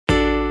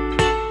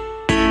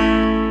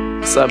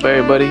What's up,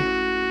 everybody?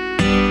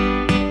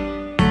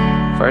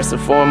 First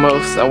and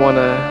foremost, I want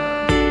to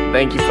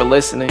thank you for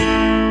listening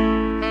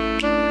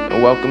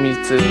and welcome you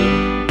to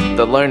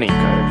the learning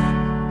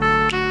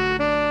curve.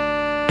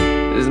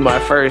 This is my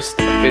first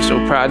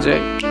official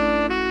project,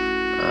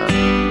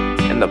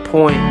 and the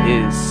point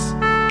is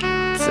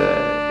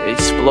to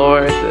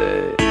explore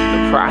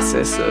the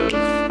process of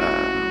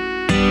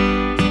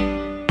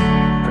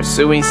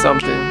pursuing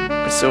something,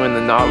 pursuing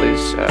the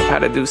knowledge of how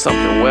to do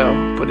something well,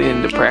 put it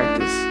into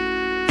practice.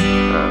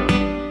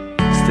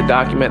 It's to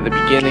document the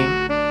beginning,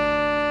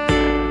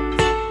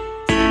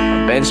 a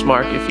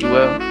benchmark, if you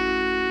will,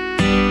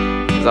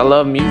 because I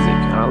love music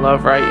and I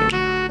love writing.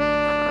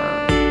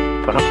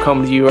 But I'm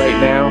coming to you right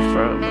now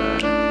from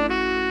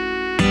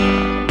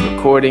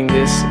recording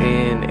this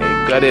in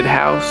a gutted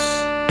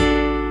house.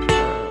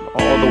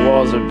 All the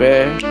walls are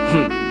bare.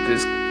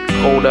 There's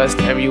coal dust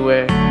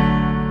everywhere,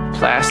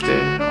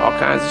 plaster, all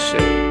kinds of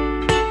shit.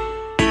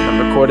 I'm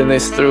recording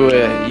this through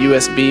a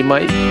USB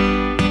mic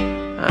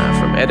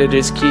from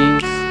Editor's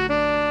Keys,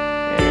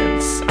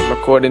 and I'm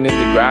recording in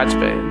the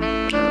GarageBand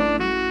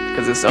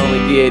because it's the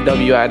only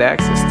DAW I had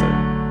access to.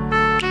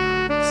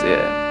 So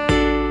yeah,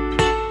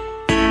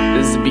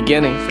 this is the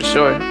beginning for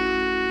sure,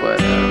 but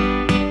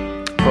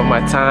put my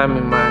time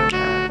and my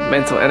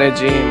mental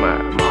energy and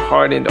my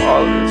heart into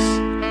all of this,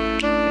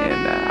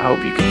 and I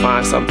hope you can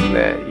find something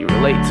that you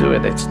relate to or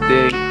that you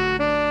dig.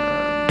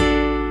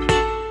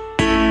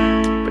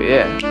 But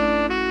yeah,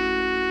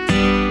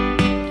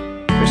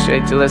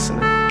 appreciate you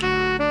listening.